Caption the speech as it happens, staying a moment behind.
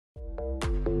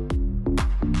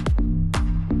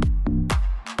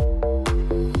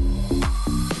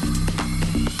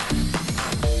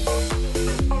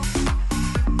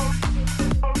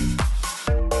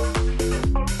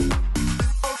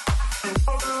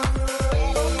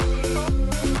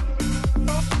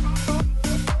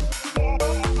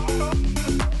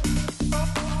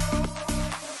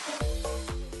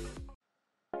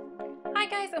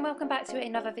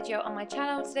another video on my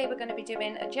channel. Today we're going to be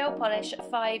doing a gel polish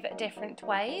 5 different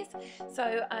ways.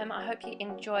 So I hope you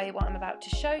enjoy what I'm about to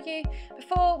show you.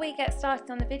 Before we get started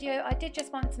on the video, I did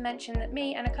just want to mention that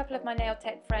me and a couple of my nail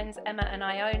tech friends, Emma and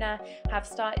Iona, have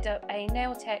started up a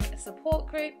nail tech support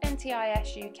group,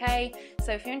 NTIS UK.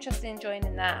 So if you're interested in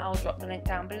joining that, I'll drop the link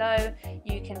down below.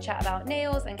 You can chat about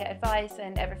nails and get advice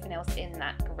and everything else in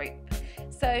that group.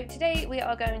 So today we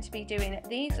are going to be doing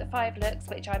these 5 looks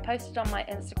which I posted on my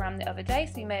Instagram the other day,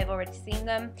 so you may have already seen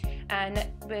them, and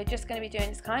we're just going to be doing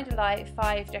this kind of like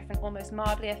 5 different almost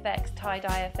marbly effects,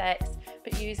 tie-dye effects,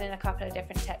 but using a couple of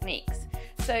different techniques.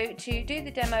 So to do the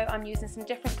demo I'm using some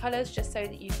different colours just so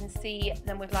that you can see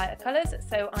them with lighter colours.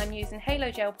 So I'm using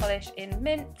Halo Gel Polish in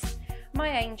Mint, My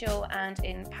Angel and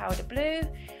in Powder Blue.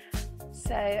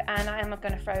 So, and I am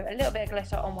going to throw a little bit of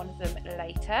glitter on one of them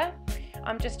later.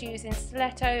 I'm just using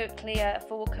Stiletto clear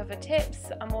full cover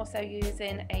tips. I'm also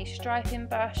using a striping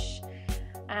brush,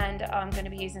 and I'm going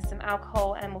to be using some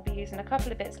alcohol, and we'll be using a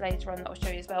couple of bits later on that I'll show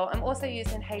you as well. I'm also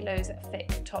using Halo's thick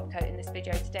top coat in this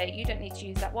video today. You don't need to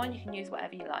use that one, you can use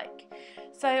whatever you like.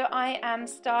 So I am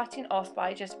starting off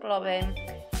by just blobbing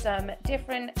some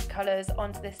different colours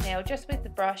onto this nail just with the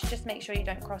brush. Just make sure you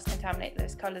don't cross-contaminate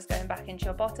those colours going back into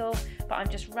your bottle, but I'm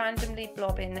just randomly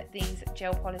blobbing these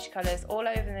gel polish colours all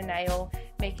over the nail,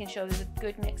 making sure there's a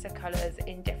good mix of colours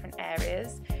in different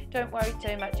areas. Don't worry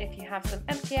too much if you have some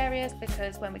empty areas,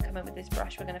 because when we come in with this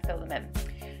brush we're going to fill them in.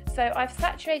 So I've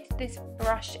saturated this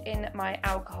brush in my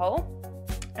alcohol,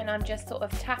 and I'm just sort of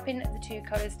tapping the 2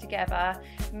 colours together,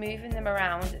 moving them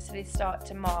around so they start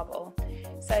to marble.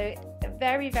 So a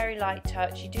very, very light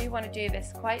touch. You do want to do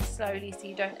this quite slowly so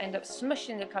you don't end up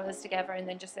smushing the colours together and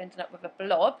then just ending up with a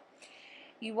blob.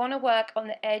 You want to work on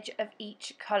the edge of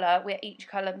each colour, where each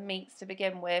colour meets to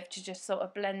begin with, to just sort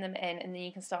of blend them in, and then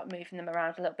you can start moving them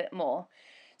around a little bit more.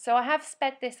 So I have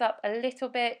sped this up a little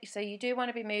bit, so you do want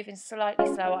to be moving slightly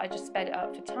slower. I just sped it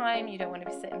up for time. You don't want to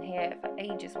be sitting here for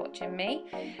ages watching me.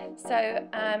 So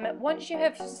once you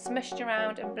have smushed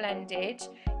around and blended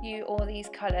all these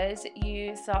colours,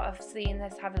 you start off seeing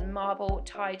this have a marble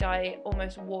tie-dye,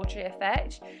 almost watery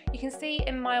effect. You can see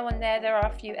in my one there are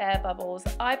a few air bubbles.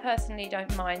 I personally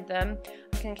don't mind them.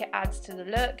 I think it adds to the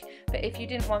look, but if you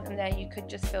didn't want them there, you could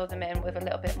just fill them in with a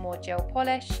little bit more gel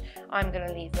polish. I'm going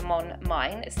to leave them on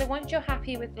mine. So once you're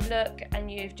happy with the look and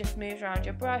you've just moved around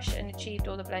your brush and achieved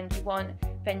all the blend you want,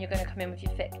 then you're going to come in with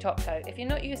your thick top coat. If you're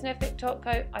not using a thick top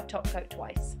coat, I top coat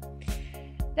twice.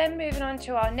 Then moving on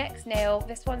to our next nail,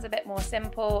 this one's a bit more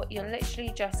simple. You're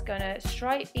literally just going to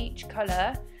stripe each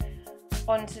colour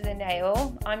onto the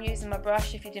nail. I'm using my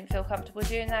brush. If you didn't feel comfortable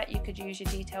doing that, you could use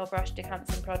your detail brush, decant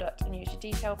some product and use your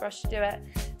detail brush to do it.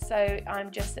 So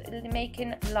I'm just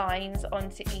making lines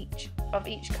onto each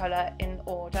colour in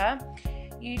order.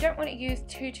 You don't want to use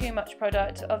too much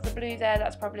product. Of the blue there,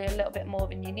 that's probably a little bit more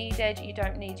than you needed. You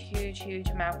don't need huge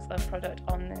amounts of product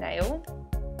on the nail.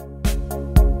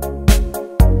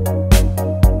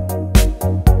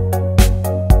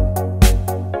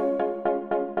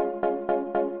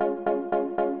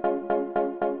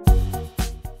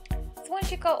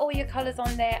 You've got all your colours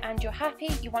on there and you're happy,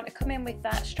 you want to come in with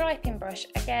that striping brush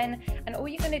again, and all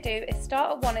you're going to do is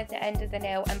start at one at the end of the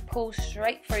nail and pull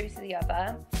straight through to the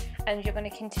other, and you're going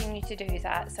to continue to do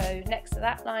that. So next to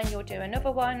that line you'll do another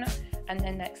one, and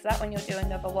then next to that one you'll do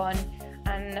another one,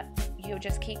 and you'll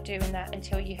just keep doing that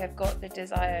until you have got the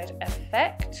desired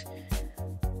effect.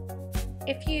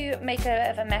 If you make a bit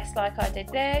of a mess like I did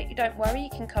there, you don't worry, you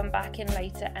can come back in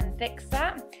later and fix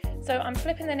that. So I'm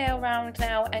flipping the nail round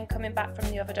now and coming back from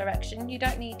the other direction. You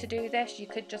don't need to do this, you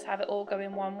could just have it all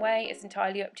going one way, it's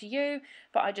entirely up to you,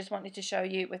 but I just wanted to show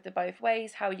you with the both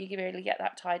ways how you really get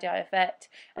that tie-dye effect.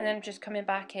 And then I'm just coming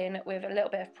back in with a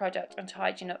little bit of product and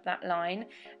tidying up that line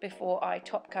before I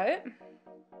top coat.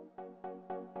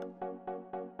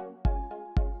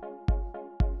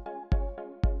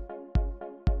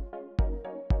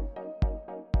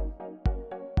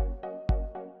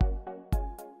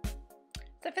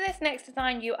 So for this next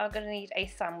design you are going to need a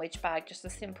sandwich bag, just a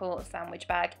simple sandwich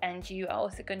bag, and you are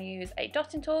also going to use a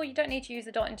dotting tool. You don't need to use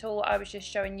a dotting tool, I was just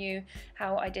showing you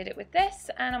how I did it with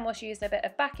this, and I'm also using a bit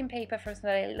of backing paper from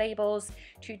some labels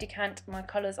to decant my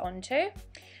colours onto.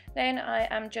 Then I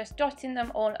am just dotting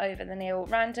them all over the nail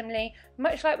randomly,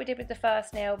 much like we did with the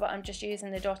first nail, but I'm just using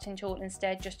the dotting tool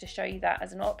instead just to show you that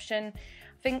as an option.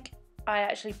 I think I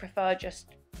actually prefer just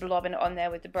blobbing it on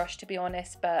there with the brush, to be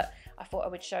honest, but I thought I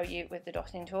would show you with the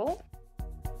dotting tool.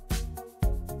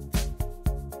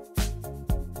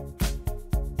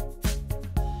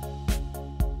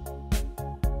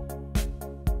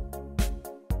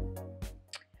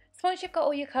 once you've got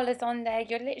all your colours on there,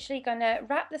 you're literally going to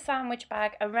wrap the sandwich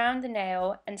bag around the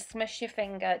nail and smush your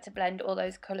finger to blend all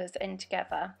those colours in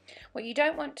together. What you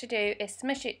don't want to do is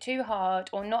smush it too hard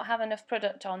or not have enough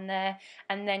product on there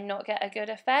and then not get a good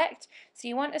effect. So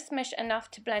you want to smush enough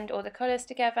to blend all the colours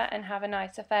together and have a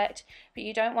nice effect, but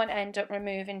you don't want to end up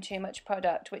removing too much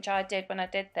product, which I did when I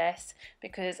did this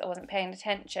because I wasn't paying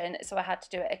attention, so I had to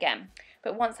do it again.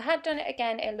 But once I had done it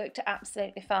again, it looked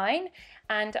absolutely fine,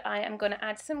 and I am going to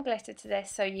add some glitter to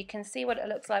this so you can see what it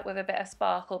looks like with a bit of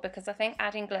sparkle, because I think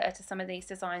adding glitter to some of these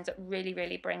designs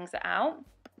really brings it out.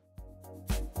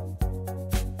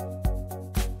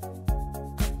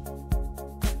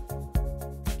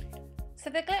 So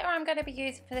the glitter I'm going to be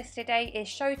using for this today is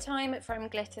Showtime from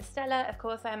Glitter Stella. Of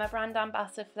course, I am a brand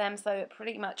ambassador for them, so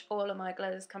pretty much all of my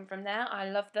glitters come from there. I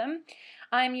love them.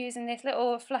 I'm using this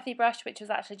little fluffy brush, which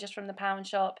was actually just from the pound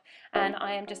shop, and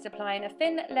I am just applying a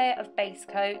thin layer of base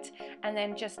coat and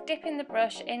then just dipping the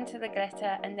brush into the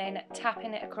glitter and then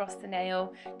tapping it across the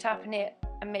nail, tapping it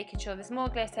and making sure there's more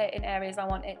glitter in areas I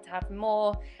want it to have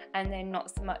more, and then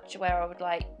not so much where I would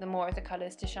like the more of the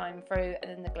colours to shine through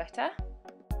than the glitter.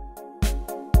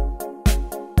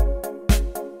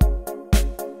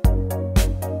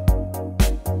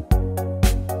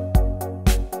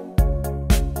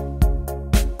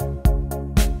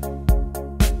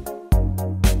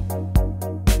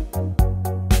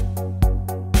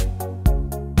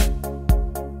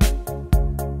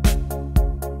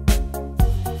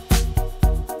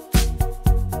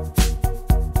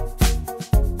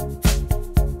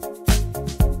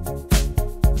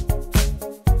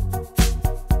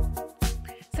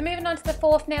 To the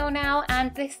fourth nail now,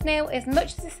 and this nail is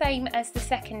much the same as the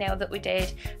second nail that we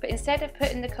did, but instead of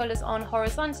putting the colours on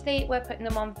horizontally, we're putting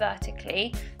them on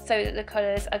vertically so that the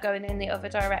colours are going in the other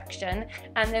direction.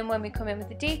 And then when we come in with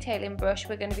the detailing brush,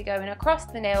 we're going to be going across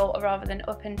the nail rather than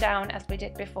up and down as we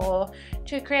did before,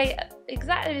 to create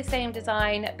exactly the same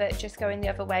design but just going the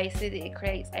other way so that it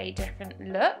creates a different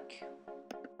look.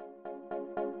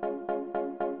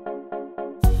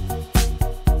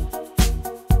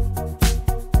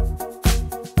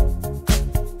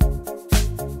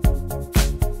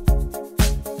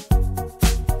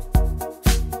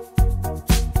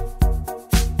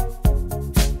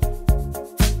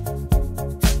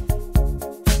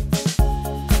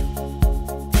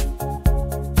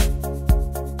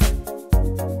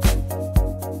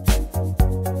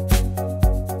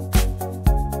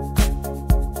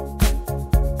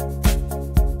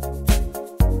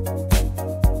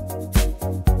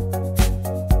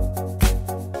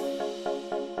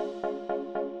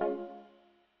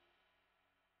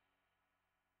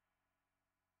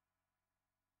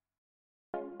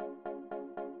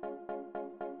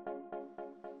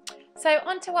 So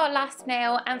onto our last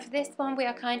nail, and for this one we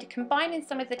are kind of combining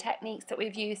some of the techniques that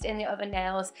we've used in the other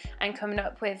nails and coming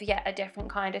up with yet a different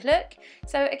kind of look.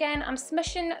 So again, I'm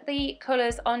smushing the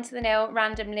colours onto the nail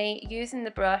randomly using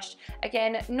the brush,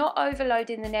 again not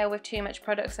overloading the nail with too much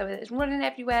product so it's running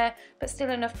everywhere but still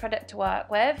enough product to work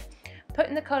with.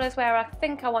 Putting the colours where I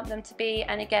think I want them to be,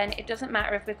 and again it doesn't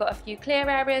matter if we've got a few clear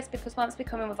areas because once we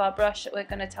come in with our brush we're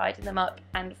going to tidy them up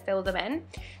and fill them in.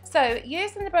 So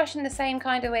using the brush in the same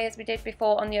kind of way as we did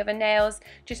before on the other nails,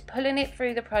 just pulling it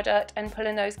through the product and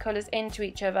pulling those colours into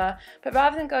each other, but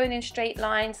rather than going in straight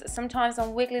lines, sometimes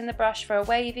I'm wiggling the brush for a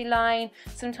wavy line,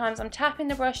 sometimes I'm tapping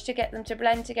the brush to get them to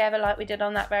blend together like we did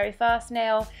on that very first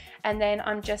nail, and then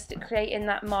I'm just creating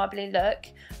that marbly look,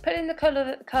 putting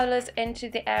the colours into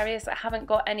the areas that haven't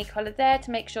got any colour there to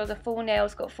make sure the full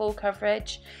nail's got full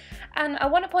coverage. And I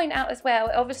want to point out as well,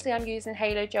 obviously I'm using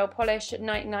Halo gel polish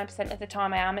 99% of the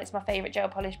time I am, it's my favourite gel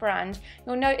polish brand.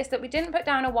 You'll notice that we didn't put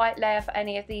down a white layer for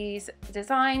any of these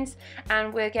designs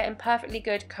and we're getting perfectly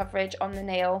good coverage on the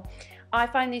nail. I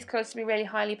find these colours to be really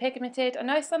highly pigmented. I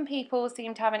know some people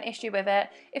seem to have an issue with it.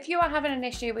 If you are having an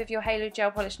issue with your Halo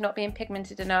gel polish not being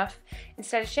pigmented enough,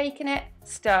 instead of shaking it,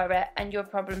 stir it and your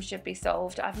problem should be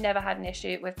solved. I've never had an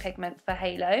issue with pigment for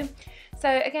Halo.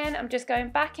 So again, I'm just going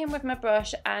back in with my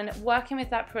brush and working with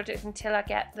that product until I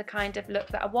get the kind of look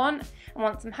that I want. And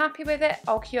once I'm happy with it,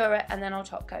 I'll cure it and then I'll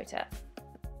top coat it.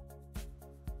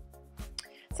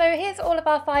 So here's all of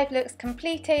our 5 looks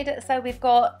completed. So we've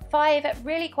got 5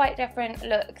 really quite different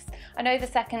looks. I know the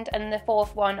second and the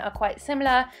fourth one are quite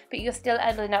similar, but you're still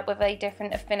ending up with a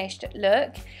different finished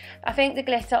look. I think the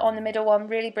glitter on the middle one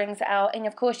really brings it out, and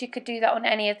of course you could do that on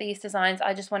any of these designs.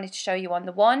 I just wanted to show you on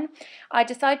the one. I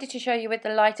decided to show you with the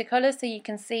lighter colours so you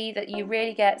can see that you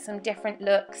really get some different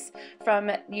looks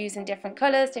from using different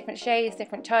colours, different shades,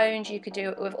 different tones. You could do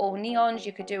it with all neons,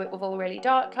 you could do it with all really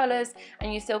dark colours,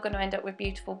 and you're still going to end up with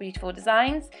beautiful beautiful, beautiful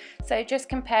designs. So just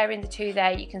comparing the two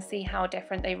there, you can see how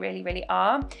different they really, really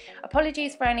are.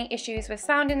 Apologies for any issues with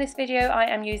sound in this video. I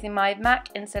am using my Mac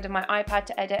instead of my iPad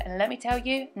to edit, and let me tell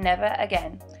you, never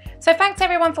again. So thanks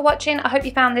everyone for watching. I hope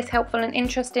you found this helpful and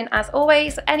interesting as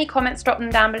always. Any comments, drop them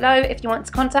down below. If you want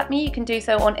to contact me, you can do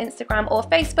so on Instagram or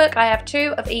Facebook. I have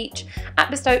 2 of each,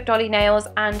 at Bespoke Dolly Nails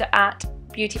and at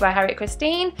Beauty by Harriet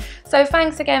Christine. So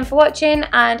thanks again for watching,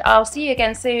 and I'll see you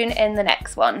again soon in the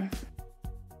next one.